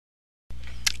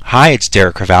Hi, it's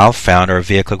Creavalle, founder of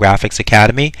Vehicle Graphics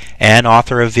Academy and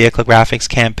author of Vehicle Graphics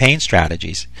Campaign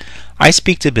Strategies. I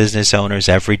speak to business owners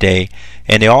every day,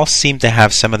 and they all seem to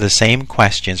have some of the same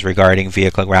questions regarding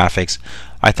vehicle graphics.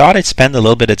 I thought I'd spend a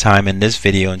little bit of time in this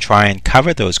video and try and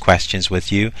cover those questions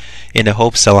with you in the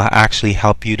hopes they'll actually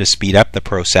help you to speed up the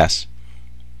process.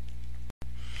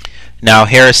 Now,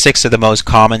 here are 6 of the most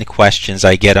common questions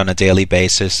I get on a daily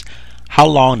basis. How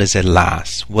long does it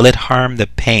last? Will it harm the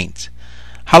paint?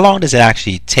 How long does it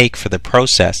actually take for the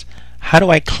process? How do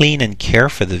I clean and care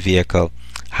for the vehicle?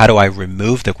 How do I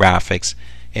remove the graphics?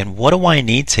 And what do I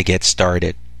need to get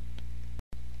started?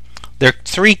 There are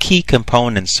 3 key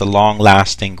components to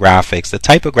long-lasting graphics. The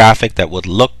type of graphic that would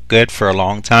look good for a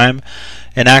long time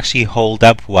and actually hold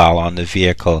up well on the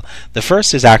vehicle. The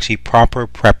first is actually proper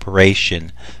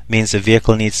preparation. It means the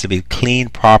vehicle needs to be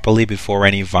cleaned properly before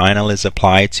any vinyl is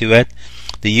applied to it.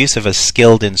 The use of a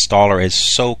skilled installer is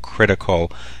so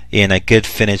critical in a good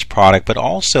finished product, but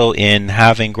also in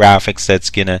having graphics that's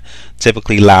going to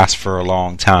typically last for a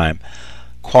long time.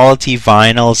 Quality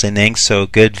vinyls and inks, so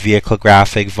good vehicle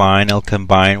graphic vinyl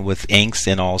combined with inks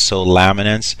and also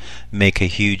laminates make a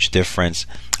huge difference.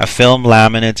 A film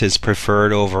laminate is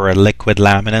preferred over a liquid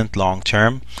laminate long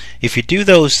term. If you do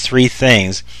those 3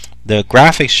 things, the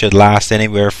graphics should last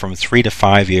anywhere from 3 to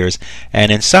 5 years,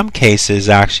 and in some cases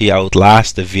actually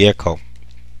outlast the vehicle.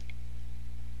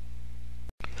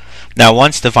 Now,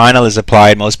 once the vinyl is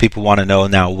applied, most people want to know,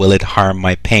 now, will it harm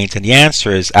my paint? And the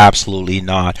answer is absolutely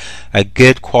not. A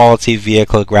good quality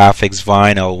vehicle graphics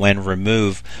vinyl, when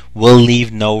removed, will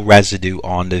leave no residue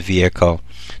on the vehicle.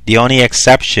 The only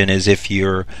exception is if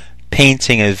you're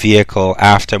painting a vehicle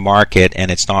aftermarket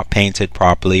and it's not painted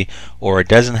properly, or it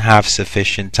doesn't have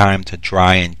sufficient time to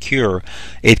dry and cure.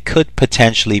 It could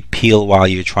potentially peel while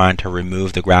you're trying to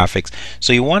remove the graphics.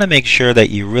 So you want to make sure that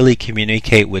you really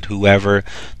communicate with whoever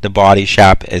the body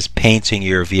shop is painting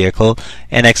your vehicle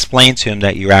and explain to them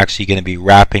that you're actually going to be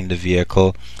wrapping the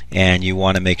vehicle and you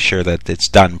want to make sure that it's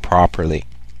done properly.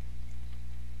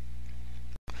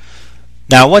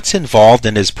 Now, what's involved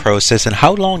in this process and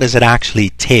how long does it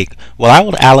actually take? Well, I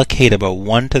will allocate about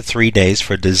 1 to 3 days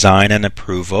for design and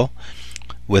approval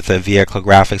with a vehicle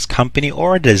graphics company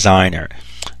or a designer.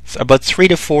 About 3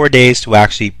 to 4 days to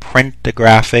actually print the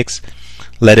graphics,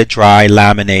 let it dry,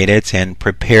 laminate it, and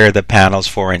prepare the panels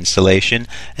for installation,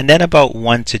 and then about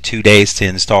 1 to 2 days to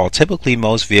install. Typically,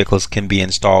 most vehicles can be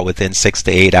installed within 6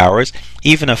 to 8 hours,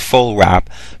 even a full wrap,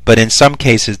 but in some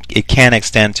cases it can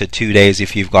extend to 2 days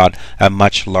if you've got a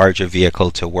much larger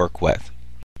vehicle to work with.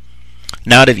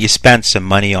 Now that you spent some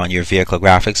money on your vehicle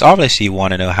graphics, obviously you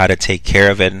want to know how to take care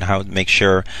of it and how to make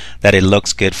sure that it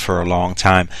looks good for a long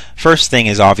time. First thing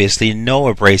is obviously no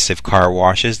abrasive car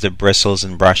washes. The bristles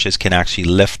and brushes can actually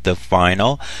lift the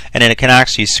vinyl, and then it can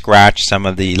actually scratch some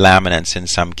of the laminates in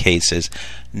some cases.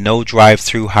 No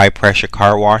drive-through high pressure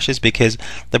car washes, because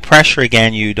the pressure,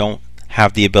 again, you don't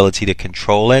have the ability to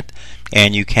control it,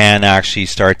 and you can actually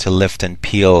start to lift and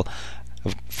peel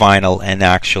vinyl and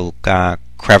actual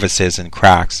crevices and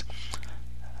cracks.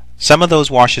 Some of those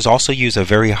washes also use a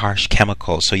very harsh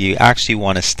chemical, so you actually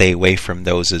want to stay away from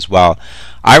those as well.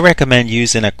 I recommend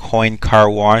using a coin car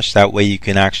wash. That way you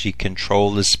can actually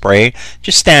control the spray.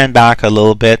 Just stand back a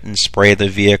little bit and spray the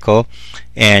vehicle,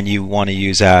 and you want to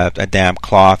use a damp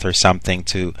cloth or something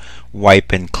to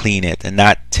wipe and clean it, and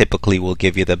that typically will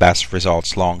give you the best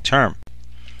results long term.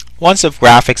 Once the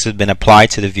graphics have been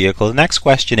applied to the vehicle, the next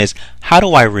question is, how do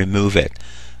I remove it?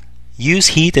 Use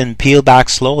heat and peel back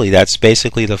slowly. That's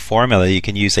basically the formula. You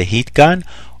can use a heat gun,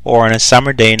 or on a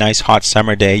summer day, nice hot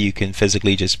summer day, you can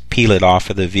physically just peel it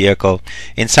off of the vehicle.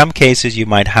 In some cases you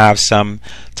might have some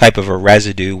type of a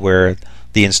residue where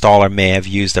the installer may have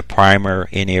used a primer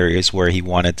in areas where he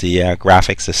wanted the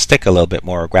graphics to stick a little bit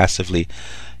more aggressively.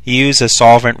 Use a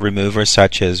solvent remover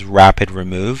such as Rapid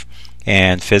Remove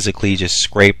and physically just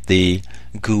scrape the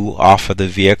goo off of the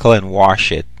vehicle and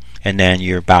wash it, and then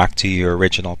you're back to your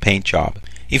original paint job.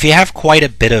 If you have quite a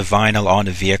bit of vinyl on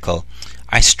the vehicle,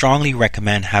 I strongly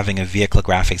recommend having a vehicle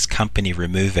graphics company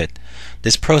remove it.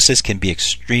 This process can be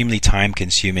extremely time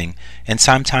consuming and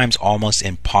sometimes almost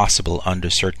impossible under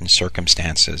certain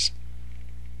circumstances.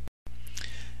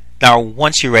 Now,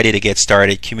 once you're ready to get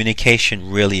started, communication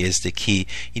really is the key.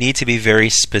 You need to be very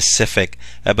specific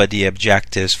about the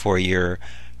objectives for your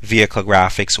vehicle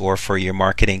graphics or for your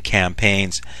marketing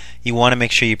campaigns. You want to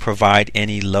make sure you provide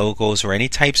any logos or any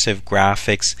types of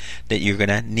graphics that you're going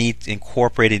to need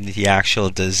incorporated into the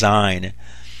actual design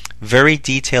Very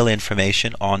detailed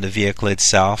information on the vehicle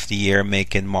itself, the year,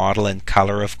 make, and model, and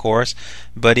color, of course.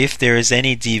 But if there is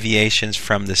any deviations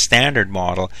from the standard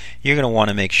model, you're going to want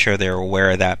to make sure they're aware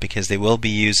of that, because they will be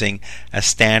using a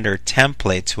standard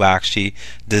template to actually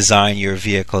design your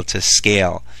vehicle to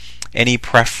scale. Any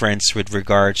preference with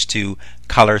regards to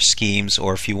color schemes,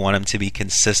 or if you want them to be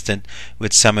consistent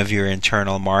with some of your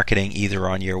internal marketing, either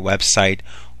on your website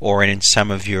or in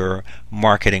some of your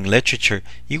marketing literature,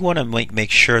 you want to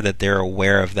make sure that they're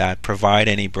aware of that. Provide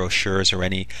any brochures or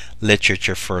any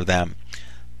literature for them.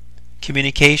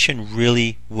 Communication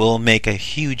really will make a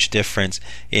huge difference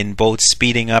in both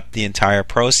speeding up the entire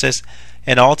process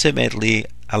and ultimately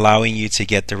allowing you to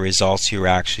get the results you're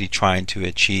actually trying to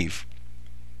achieve.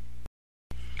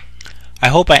 I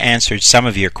hope I answered some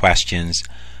of your questions.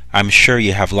 I'm sure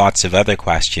you have lots of other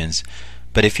questions.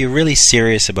 But if you're really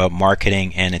serious about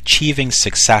marketing and achieving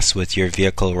success with your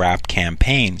vehicle wrap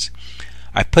campaigns,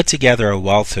 I've put together a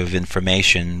wealth of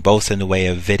information, both in the way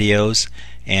of videos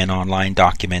and online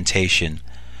documentation.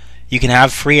 You can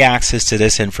have free access to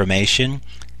this information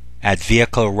at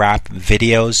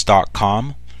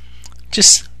vehiclewrapvideos.com.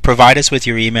 Just provide us with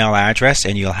your email address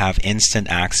and you'll have instant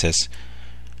access.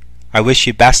 I wish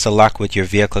you best of luck with your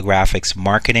vehicle graphics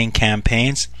marketing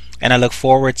campaigns, and I look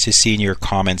forward to seeing your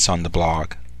comments on the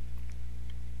blog.